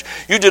grandparents.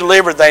 You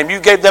delivered them.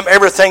 You gave them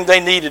everything they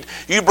needed.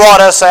 You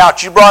brought us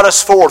out. You brought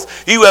us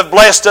forth. You have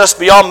blessed us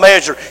beyond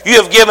measure. You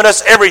have given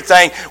us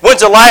everything. When's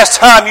the last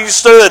time you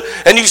stood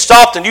and you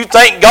stopped and you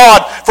thanked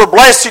God for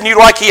blessing you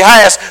like He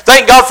has?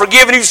 Thank God for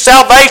giving you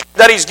salvation,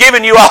 that He's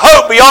given you a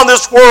hope beyond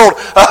this world,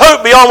 a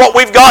hope beyond what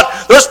we've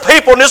got. There's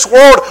people in this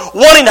world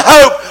wanting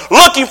hope,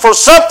 looking for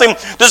something,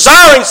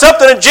 desiring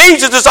something, and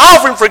Jesus is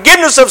offering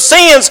forgiveness of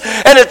sins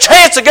and a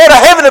chance to go to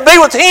heaven to be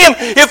with Him.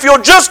 If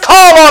you'll just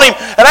call on Him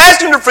and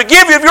ask Him to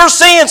forgive you of your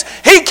sins,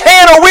 He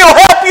can or will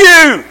help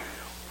you.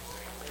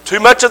 Too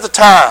much of the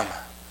time,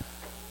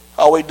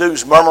 all we do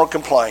is murmur and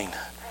complain.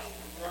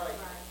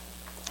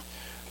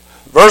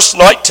 Verse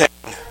 19.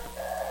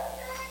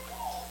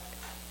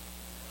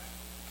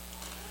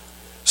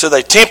 So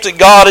they tempted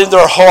God in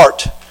their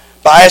heart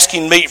by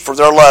asking meat for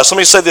their lust. Let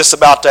me say this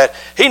about that.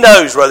 He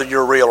knows whether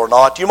you're real or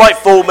not. You might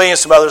fool me and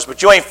some others,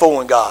 but you ain't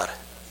fooling God.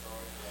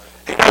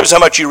 He knows how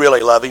much you really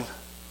love Him.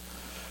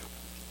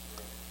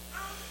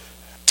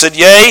 Said,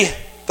 yea,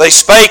 they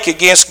spake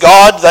against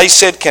God. They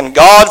said, can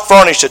God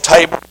furnish a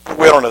table in the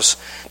wilderness?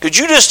 Did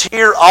you just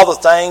hear all the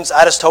things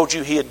I just told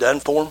you He had done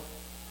for them?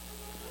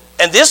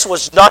 And this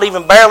is not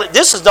even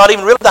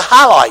really the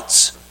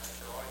highlights.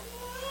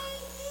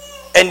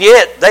 And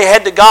yet, they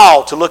had the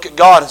gall to look at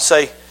God and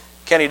say,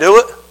 can He do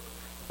it?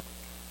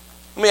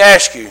 Let me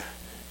ask you,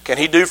 can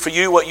He do for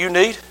you what you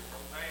need?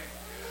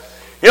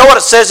 You know what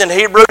it says in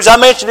Hebrews? I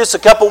mentioned this a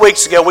couple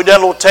weeks ago. We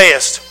done a little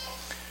test.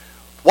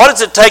 What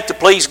does it take to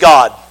please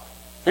God?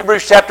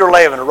 Hebrews chapter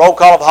 11, a roll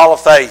call of Hall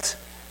of Faith.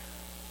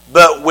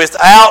 But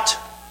without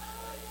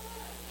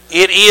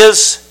it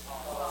is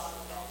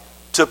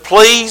to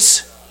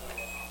please,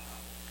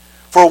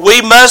 for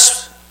we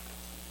must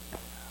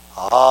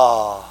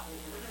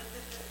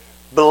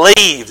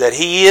believe that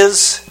He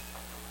is,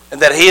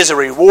 and that He is a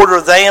rewarder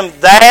of them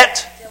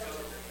that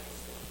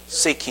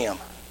seek Him.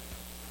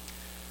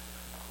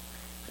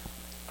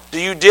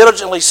 Do you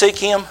diligently seek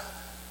Him?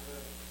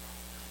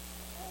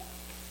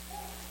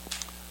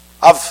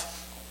 I've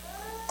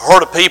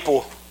heard of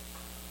people.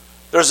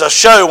 There's a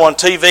show on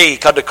TV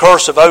called The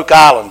Curse of Oak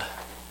Island.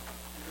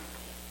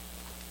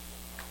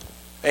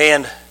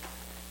 And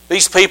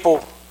these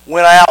people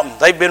went out, and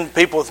they've been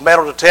people with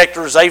metal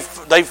detectors. They've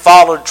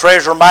followed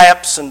treasure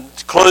maps and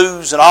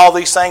clues and all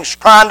these things,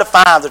 trying to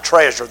find the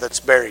treasure that's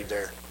buried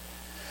there.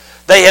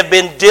 They have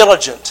been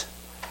diligent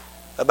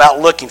about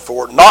looking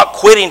for it, not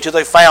quitting till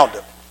they found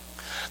it.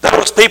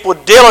 Those people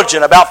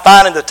diligent about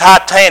finding the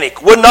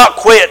Titanic would not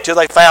quit till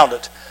they found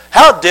it.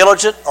 How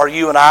diligent are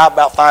you and I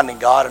about finding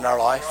God in our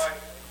life?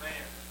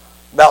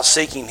 About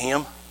seeking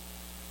Him?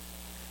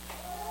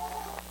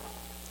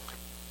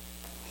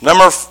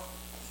 Number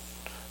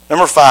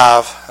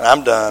 5, and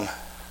I'm done.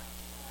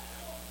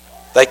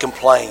 They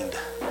complained.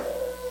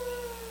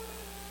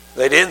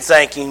 They didn't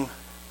thank Him.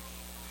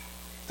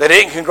 They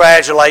didn't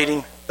congratulate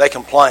Him. They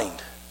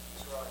complained.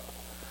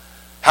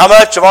 How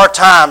much of our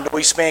time do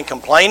we spend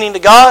complaining to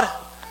God?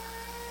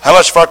 How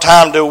much of our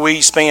time do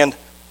we spend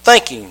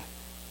thanking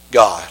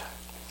God?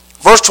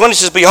 Verse 20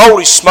 says, Behold,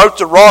 He smote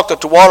the rock that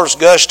the waters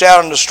gushed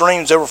out and the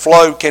streams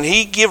overflowed. Can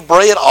He give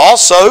bread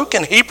also?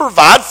 Can He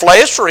provide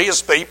flesh for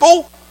His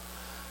people?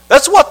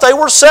 That's what they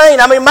were saying.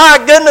 I mean,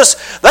 my goodness,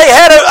 they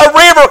had a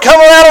river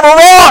coming out of a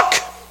rock.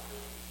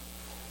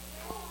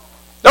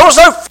 There was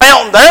no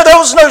fountain there. There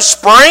was no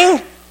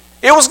spring.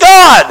 It was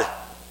God.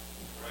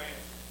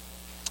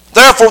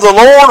 Therefore the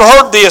Lord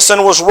heard this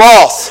and was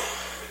wroth.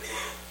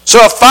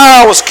 So a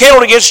fire was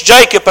kindled against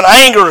Jacob, and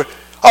anger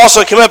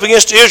also came up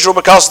against Israel,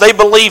 because they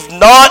believed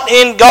not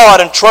in God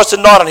and trusted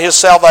not in His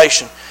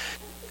salvation.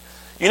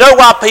 You know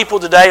why people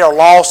today are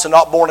lost and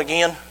not born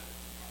again?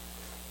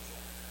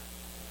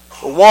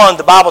 For one,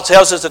 the Bible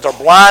tells us that they're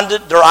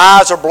blinded, their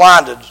eyes are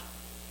blinded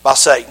by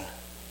Satan.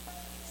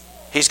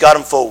 He's got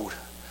them fooled.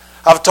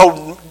 I've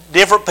told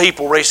different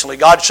people recently,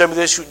 God showed me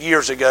this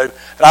years ago,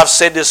 and I've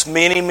said this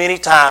many, many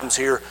times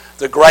here,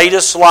 the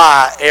greatest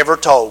lie ever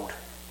told.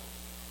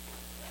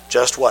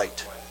 Just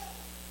wait.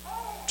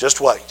 Just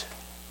wait.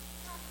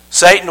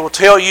 Satan will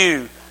tell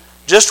you,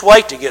 just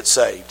wait to get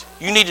saved.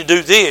 You need to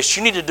do this.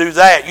 You need to do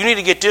that. You need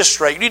to get this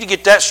straight. You need to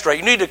get that straight.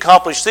 You need to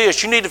accomplish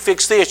this. You need to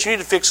fix this. You need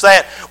to fix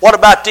that. What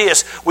about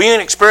this? We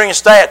ain't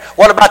experienced that.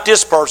 What about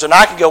this person?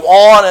 I can go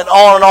on and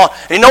on and on.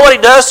 And you know what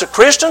he does to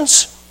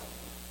Christians?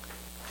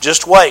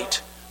 Just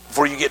wait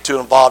before you get too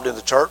involved in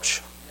the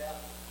church.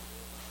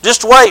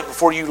 Just wait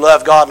before you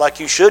love God like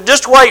you should.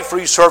 Just wait before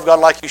you serve God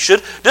like you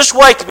should. Just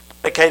wait to be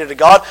dedicated to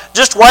God.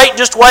 Just wait,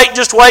 just wait,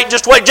 just wait,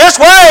 just wait, just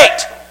wait!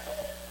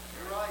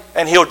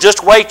 And He'll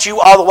just wait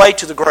you all the way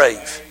to the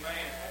grave.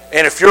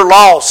 And if you're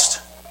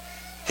lost,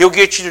 He'll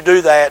get you to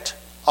do that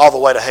all the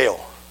way to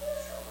hell.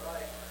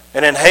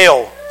 And in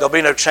hell, there'll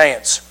be no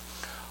chance.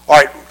 All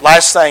right,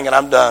 last thing, and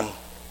I'm done.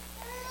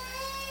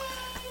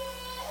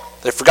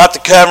 They forgot the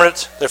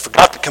covenant. They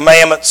forgot the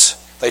commandments.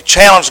 They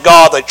challenged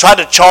God. They tried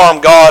to charm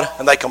God,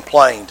 and they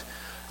complained.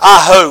 I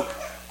hope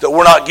that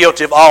we're not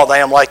guilty of all of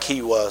them like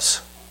he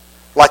was,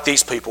 like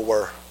these people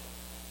were.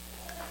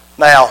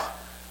 Now,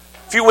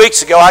 a few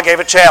weeks ago, I gave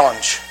a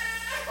challenge.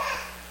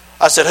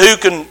 I said, who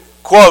can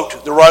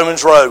quote the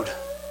Romans Road?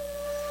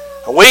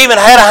 And we even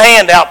had a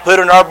handout put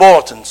in our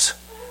bulletins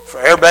for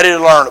everybody to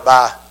learn it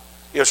by.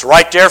 It was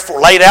right there,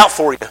 laid out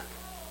for you.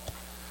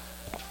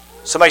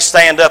 Somebody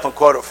stand up and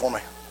quote it for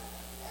me.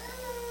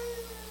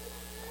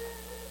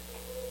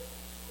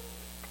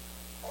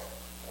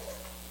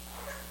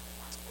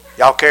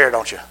 Y'all care,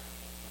 don't you?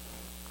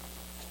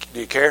 Do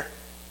you care?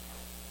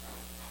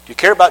 Do you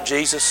care about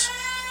Jesus?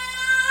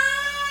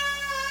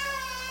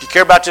 Do you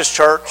care about this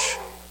church?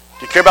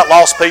 Do you care about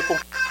lost people?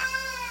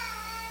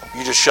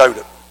 You just showed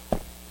it.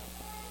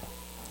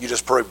 You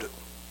just proved it.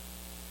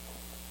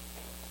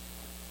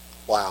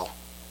 Wow.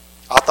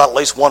 I thought at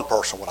least one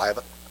person would have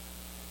it.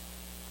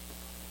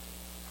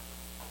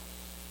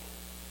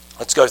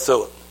 Let's go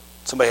through it.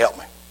 Somebody help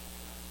me.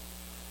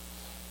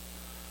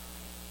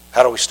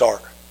 How do we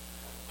start?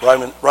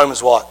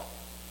 Romans what?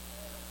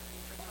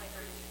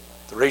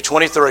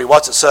 3:23.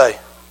 What's it say?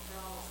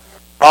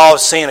 All have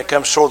sinned and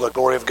come short of the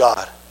glory of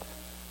God.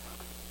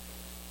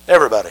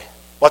 Everybody.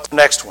 What's the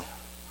next one?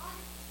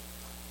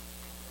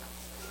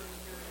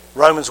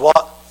 Romans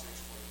what?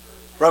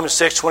 Romans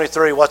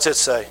 6:23. What's it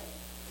say?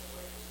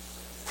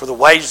 For the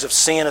wages of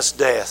sin is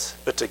death,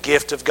 but the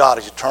gift of God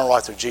is eternal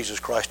life through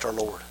Jesus Christ our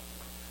Lord.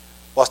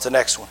 What's the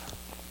next one?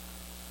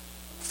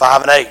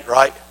 5 and 8,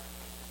 right?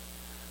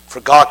 For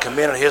God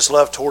commended His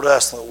love toward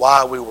us, that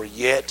while we were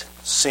yet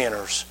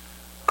sinners,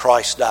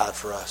 Christ died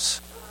for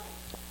us.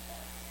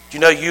 Do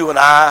you know you and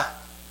I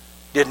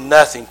did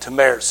nothing to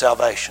merit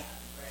salvation?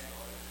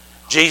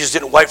 Jesus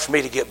didn't wait for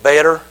me to get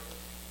better.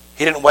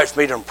 He didn't wait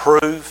for me to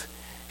improve.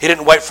 He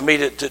didn't wait for me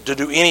to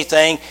do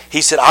anything.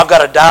 He said, I've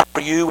got to die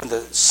for you in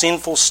the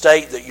sinful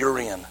state that you're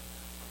in.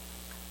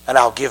 And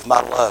I'll give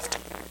my love to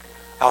you.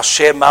 I'll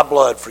shed my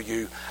blood for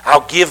you.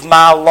 I'll give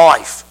my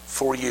life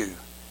for you.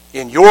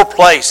 In your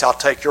place, I'll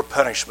take your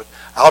punishment.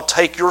 I'll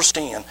take your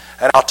sin,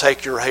 and I'll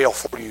take your hell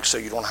for you so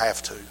you don't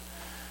have to.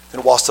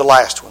 Then what's the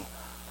last one?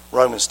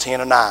 Romans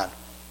 10:9.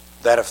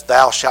 That if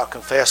thou shalt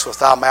confess with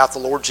thy mouth the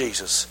Lord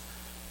Jesus,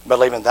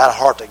 believe in thy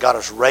heart that God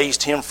has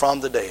raised Him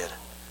from the dead,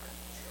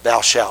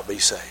 thou shalt be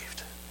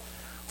saved.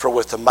 For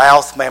with the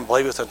mouth man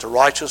believeth unto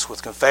righteousness,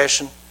 with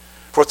confession.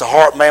 For with the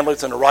heart man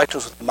believeth unto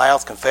righteousness, with the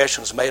mouth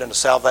confession is made unto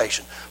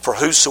salvation. For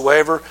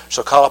whosoever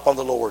shall call upon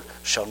the Lord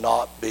shall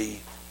not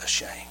be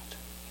ashamed.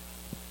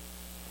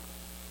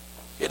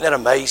 Isn't it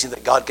amazing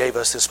that God gave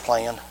us this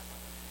plan?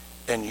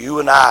 And you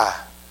and I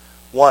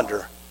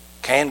wonder,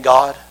 can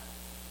God?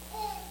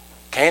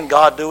 Can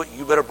God do it?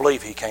 You better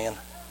believe He can.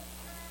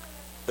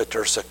 But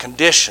there's a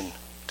condition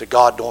to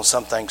God doing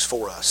some things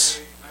for us.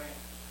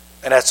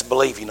 And that's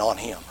believing on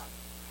Him.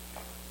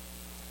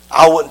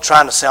 I wasn't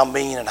trying to sound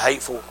mean and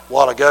hateful a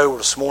while ago or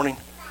this morning.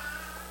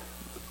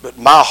 But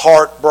my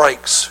heart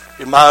breaks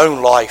in my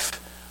own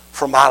life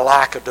for my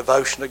lack of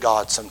devotion to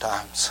God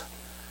sometimes.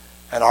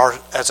 And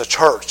as a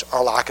church,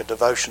 our lack of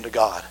devotion to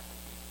God.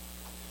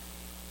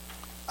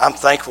 I'm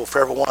thankful for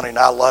everyone, and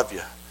I love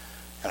you.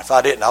 And if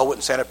I didn't, I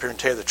wouldn't stand up here and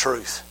tell you the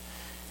truth.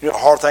 You know the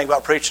hard thing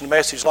about preaching a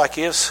message like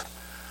this?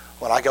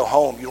 When I go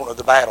home, you don't know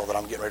the battle that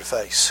I'm getting ready to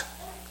face.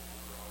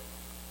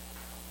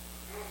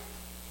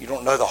 You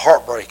don't know the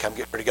heartbreak I'm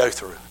getting ready to go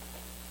through.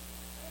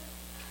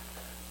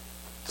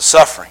 The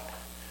suffering.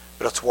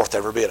 But it's worth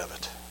every bit of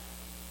it.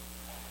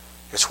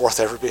 It's worth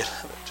every bit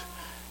of it.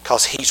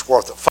 Because He's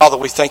worth it. Father,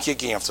 we thank you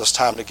again for this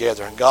time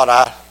together. And God,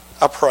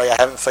 I pray I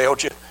haven't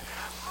failed you.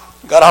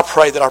 God, I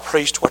pray that I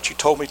preached what you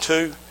told me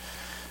to.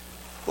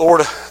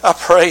 Lord, I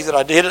pray that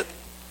I did it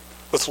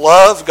with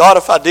love. God,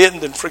 if I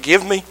didn't, then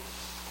forgive me.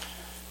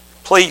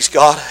 Please,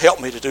 God, help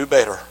me to do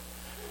better.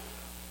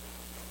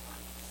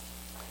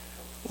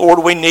 Lord,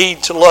 we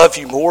need to love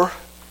you more.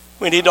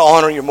 We need to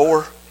honor you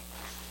more.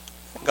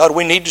 God,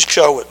 we need to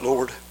show it,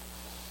 Lord.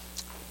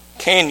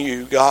 Can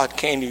you, God?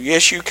 Can you?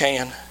 Yes, you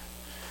can.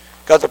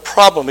 God, the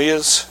problem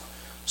is,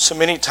 so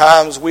many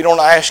times we don't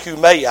ask you,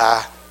 may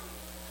I?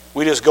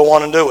 We just go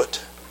on and do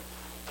it.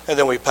 And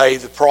then we pay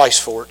the price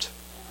for it.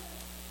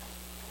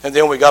 And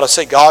then we got to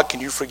say, God, can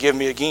you forgive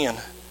me again?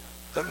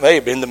 That may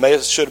have been the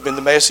message, should have been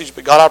the message,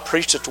 but God, I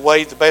preached it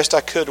the best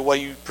I could, the way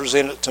you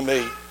presented it to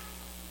me.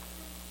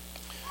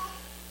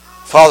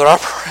 Father, I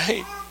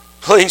pray,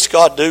 please,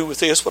 God, do with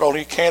this what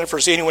only you can. If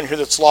there's anyone here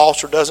that's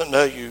lost or doesn't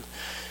know you,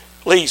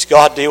 please,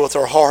 God, deal with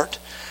their heart.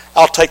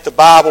 I'll take the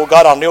Bible.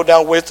 God, I'll kneel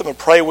down with them and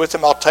pray with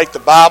them. I'll take the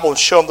Bible and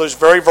show them those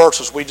very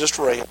verses we just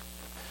read.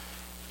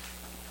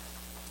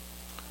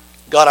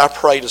 God, I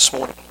pray this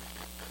morning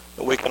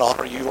that we can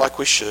honor you like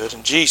we should.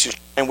 In Jesus'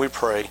 name we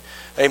pray.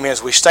 Amen.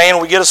 As we stand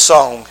and we get a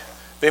song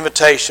of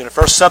invitation, if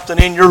there's something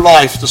in your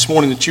life this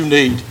morning that you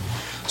need,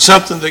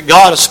 something that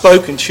God has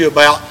spoken to you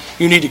about,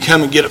 you need to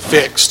come and get it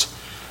fixed.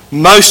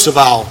 Most of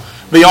all,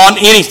 beyond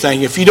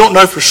anything, if you don't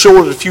know for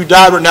sure that if you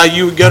died right now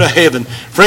you would go to heaven,